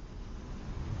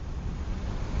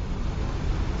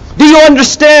 Do you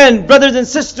understand, brothers and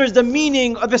sisters, the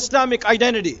meaning of Islamic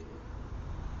identity?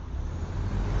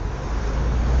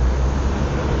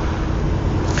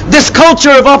 This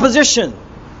culture of opposition,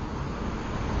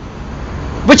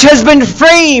 which has been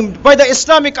framed by the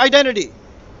Islamic identity,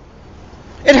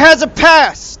 it has a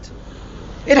past,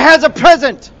 it has a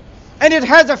present, and it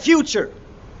has a future.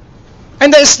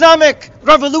 And the Islamic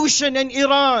revolution in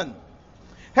Iran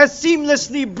has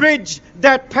seamlessly bridged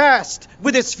that past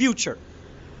with its future.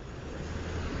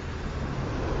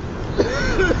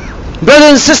 Brothers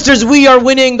and sisters, we are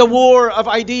winning the war of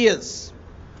ideas.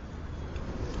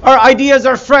 Our ideas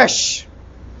are fresh.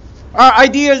 Our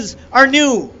ideas are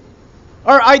new.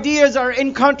 Our ideas are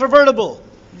incontrovertible.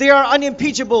 They are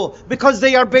unimpeachable because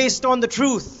they are based on the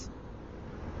truth.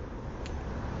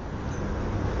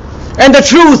 And the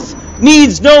truth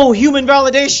needs no human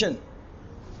validation.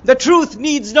 The truth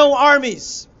needs no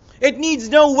armies. It needs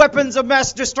no weapons of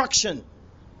mass destruction.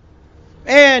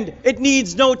 And it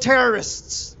needs no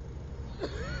terrorists.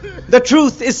 The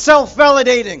truth is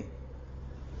self-validating.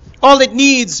 All it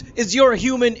needs is your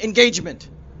human engagement.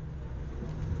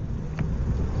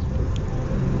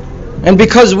 And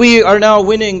because we are now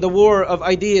winning the war of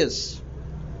ideas,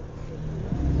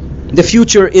 the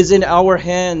future is in our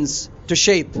hands to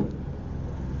shape.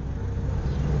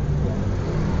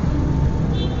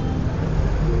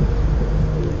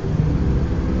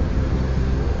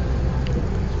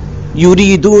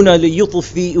 يريدون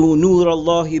ليطفئوا نور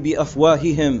الله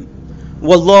بأفواههم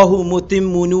والله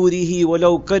متم نوره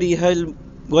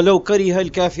ولو كره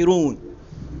الكافرون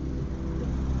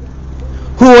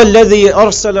هو الذي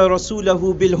أرسل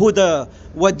رسوله بالهدى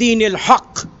ودين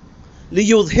الحق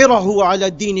ليظهره على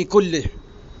الدين كله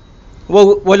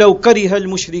ولو كره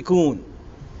المشركون.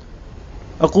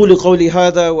 أقول قولي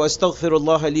هذا وأستغفر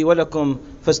الله لي ولكم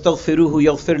فاستغفروه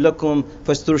يغفر لكم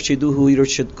فاسترشدوه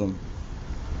يرشدكم.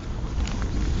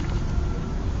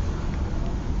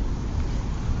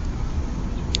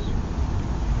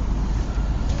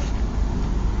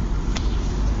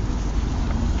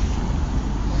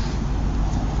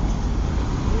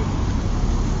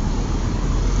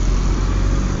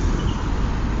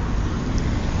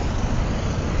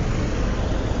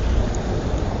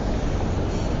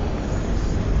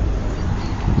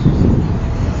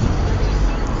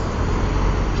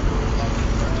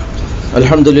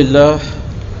 الحمد لله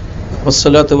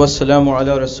والصلاة والسلام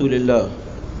على رسول الله.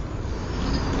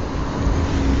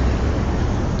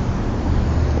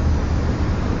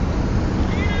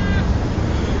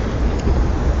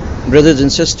 Brothers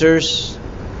and sisters,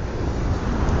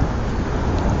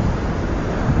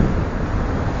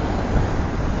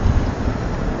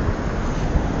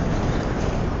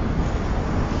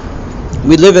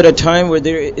 we live at a time where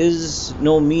there is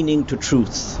no meaning to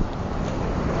truth.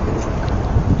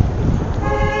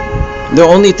 The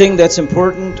only thing that's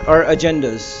important are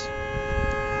agendas.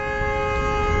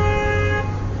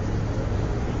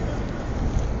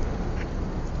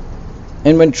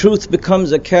 And when truth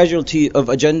becomes a casualty of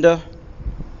agenda,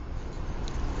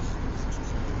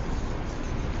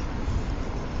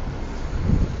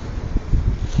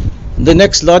 the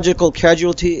next logical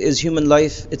casualty is human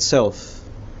life itself.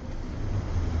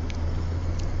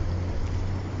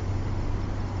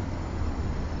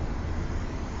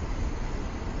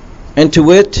 And to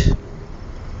wit,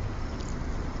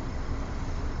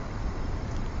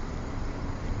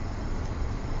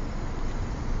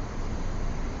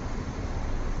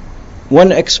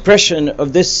 one expression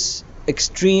of this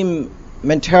extreme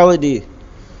mentality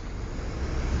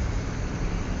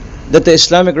that the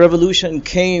Islamic Revolution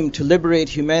came to liberate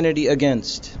humanity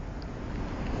against.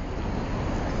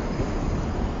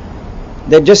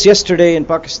 That just yesterday in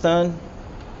Pakistan,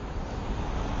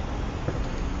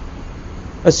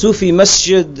 a Sufi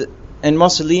masjid and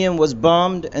mausoleum was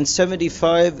bombed and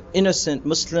 75 innocent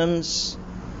Muslims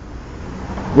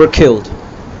were killed.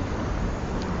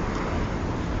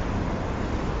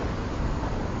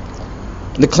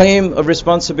 The claim of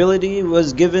responsibility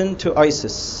was given to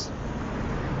ISIS.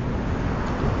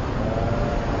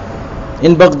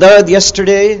 In Baghdad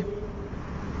yesterday,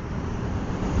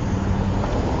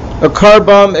 a car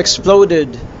bomb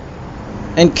exploded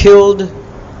and killed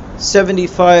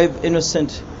 75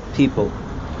 innocent people.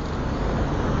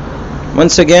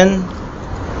 Once again,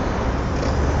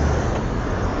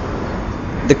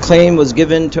 the claim was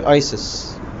given to ISIS.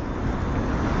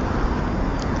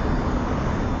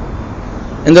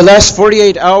 In the last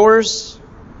 48 hours,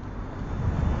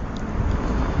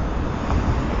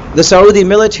 the Saudi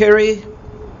military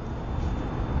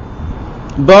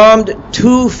bombed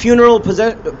 2 funeral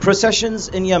processions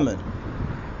in Yemen.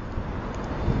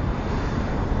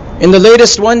 In the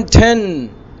latest one, 10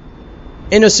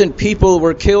 innocent people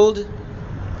were killed.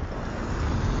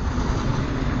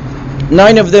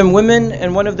 9 of them women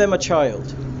and 1 of them a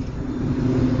child.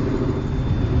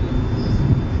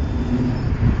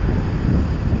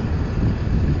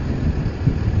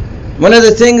 One of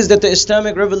the things that the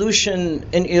Islamic Revolution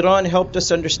in Iran helped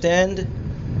us understand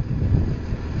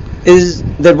is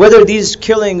that whether these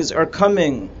killings are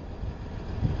coming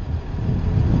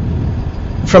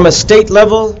from a state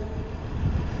level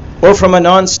or from a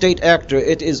non-state actor,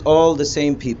 it is all the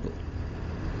same people.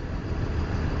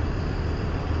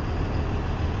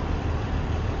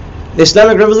 The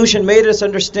Islamic Revolution made us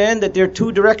understand that there are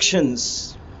 2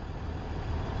 directions,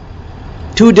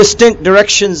 2 distinct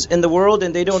directions in the world,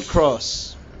 and they don't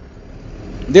cross.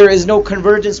 There is no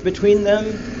convergence between them.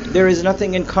 There is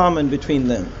nothing in common between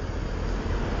them.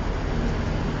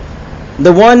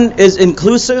 The one is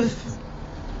inclusive,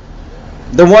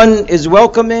 the one is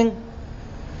welcoming,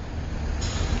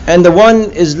 and the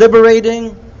one is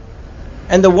liberating,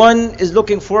 and the one is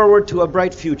looking forward to a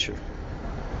bright future.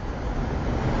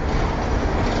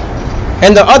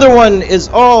 And the other one is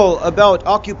all about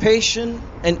occupation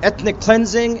and ethnic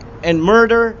cleansing and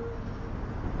murder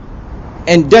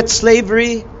and debt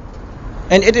slavery,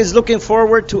 and it is looking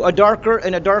forward to a darker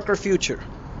and a darker future.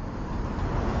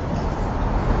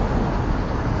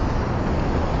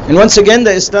 And once again,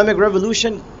 the Islamic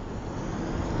Revolution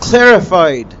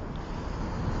clarified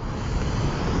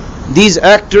these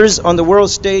actors on the world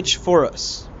stage for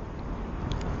us.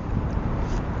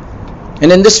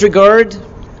 And in this regard,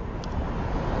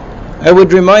 I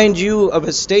would remind you of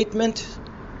a statement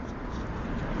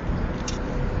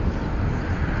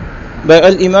by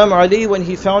Al-Imam Ali when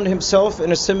he found himself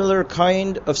in a similar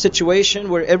kind of situation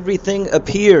where everything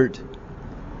appeared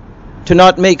to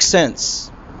not make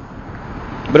sense.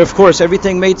 But of course,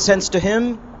 everything made sense to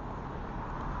him,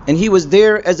 and he was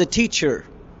there as a teacher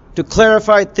to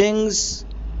clarify things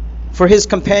for his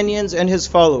companions and his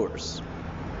followers.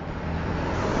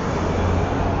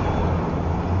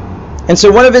 And so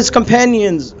one of his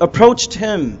companions approached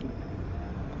him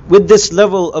with this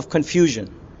level of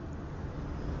confusion.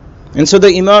 And so the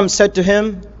Imam said to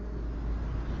him,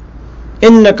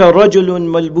 إِنَّكَ رَجُلٌ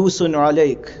مَلْبُوسٌ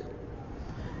عَلَيْكَ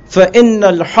فَإِنَّ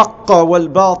الْحَقَّ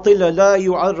وَالْبَاطِلَ لَا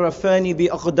يُعَرَّفَانِ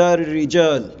بِأَقْدَارِ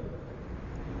الرِّجَالِ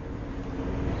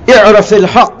اعرف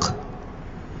الحق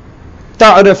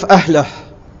تعرف أهله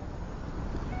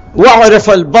واعرف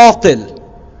الباطل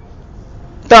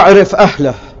تعرف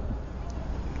أهله.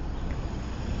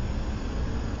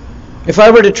 If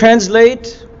I were to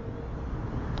translate,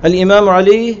 Al-Imam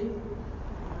Ali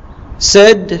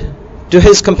said to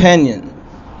his companion,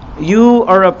 you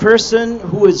are a person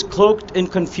who is cloaked in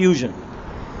confusion.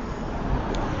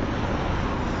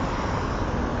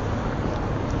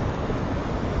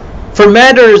 For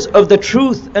matters of the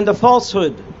truth and the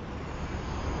falsehood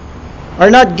are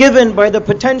not given by the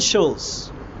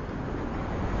potentials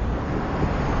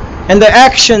and the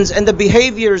actions and the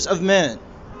behaviors of man.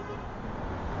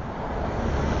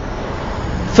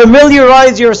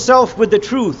 Familiarize yourself with the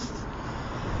truth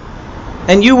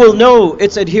and you will know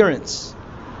its adherents.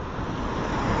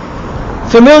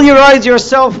 Familiarize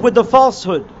yourself with the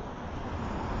falsehood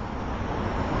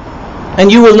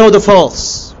and you will know the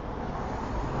false.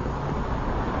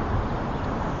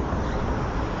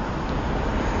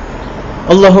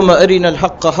 اللهم أرنا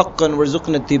الحق حقا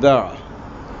وارزقنا اتباعه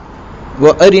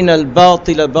وأرنا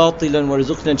الباطل باطلا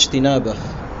وارزقنا اجتنابه.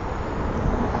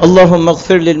 اللهم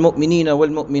اغفر للمؤمنين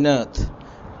والمؤمنات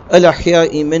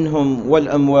الأحياء منهم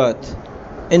والأموات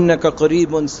إنك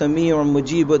قريب سميع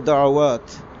مجيب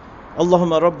الدعوات.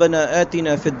 اللهم ربنا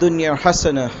آتنا في الدنيا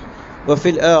حسنة وفي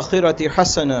الآخرة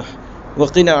حسنة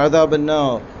وقنا عذاب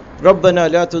النار. ربنا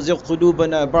لا تزغ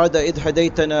قلوبنا بعد إذ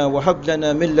هديتنا وهب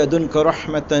لنا من لدنك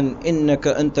رحمة إنك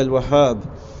أنت الوهاب.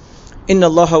 إن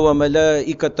الله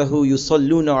وملائكته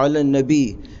يصلون على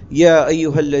النبي يا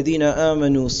أيها الذين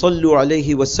آمنوا صلوا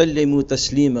عليه وسلموا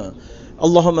تسليما.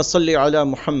 اللهم صل على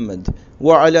محمد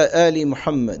وعلى آل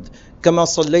محمد كما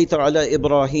صليت على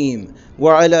إبراهيم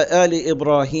وعلى آل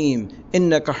إبراهيم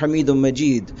إنك حميد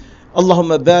مجيد.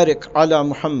 اللهم بارك على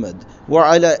محمد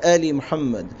وعلى آل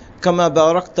محمد كما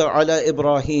باركت على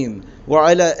إبراهيم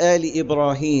وعلى آل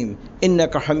إبراهيم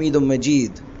إنك حميد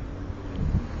مجيد.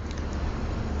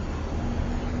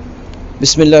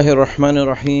 بسم الله الرحمن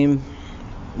الرحيم.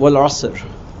 والعصر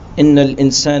إن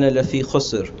الإنسان لفي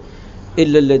خسر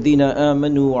إلا الذين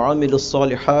آمنوا وعملوا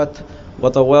الصالحات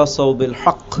وتواصوا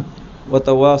بالحق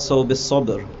وتواصوا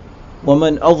بالصبر.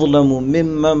 ومن أظلم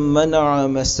ممن منع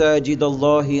مساجد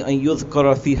الله أن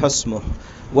يذكر فيها اسمه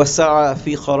وسعى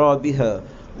في خرابها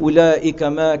أولئك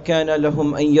ما كان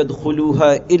لهم أن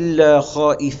يدخلوها إلا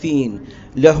خائفين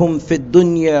لهم في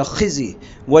الدنيا خزي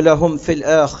ولهم في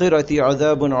الآخرة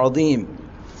عذاب عظيم.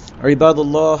 عباد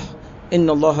الله، إن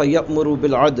الله يأمر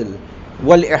بالعدل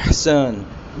والإحسان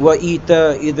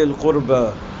وإيتاء ذي القربى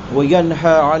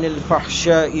وينهى عن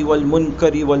الفحشاء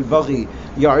والمنكر والبغي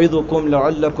يعظكم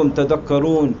لعلكم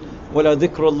تذكرون.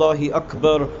 ولذكر الله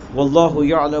أكبر والله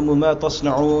يعلم ما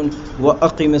تصنعون.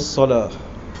 وأقم الصلاة.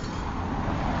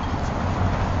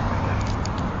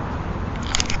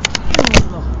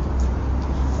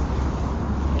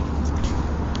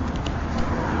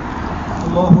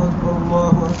 الله أكبر الله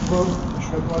أكبر.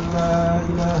 أشهد أن لا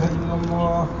إله إلا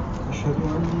الله. أشهد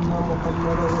أن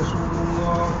محمدا رسول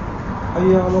الله.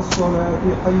 حي على الصلاة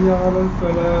حي على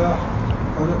الفلاح.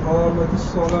 قد قامت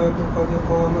الصلاة قد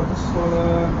قامت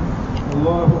الصلاة.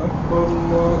 الله أكبر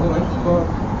الله أكبر.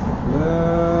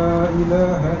 لا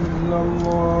إله إلا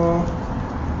الله.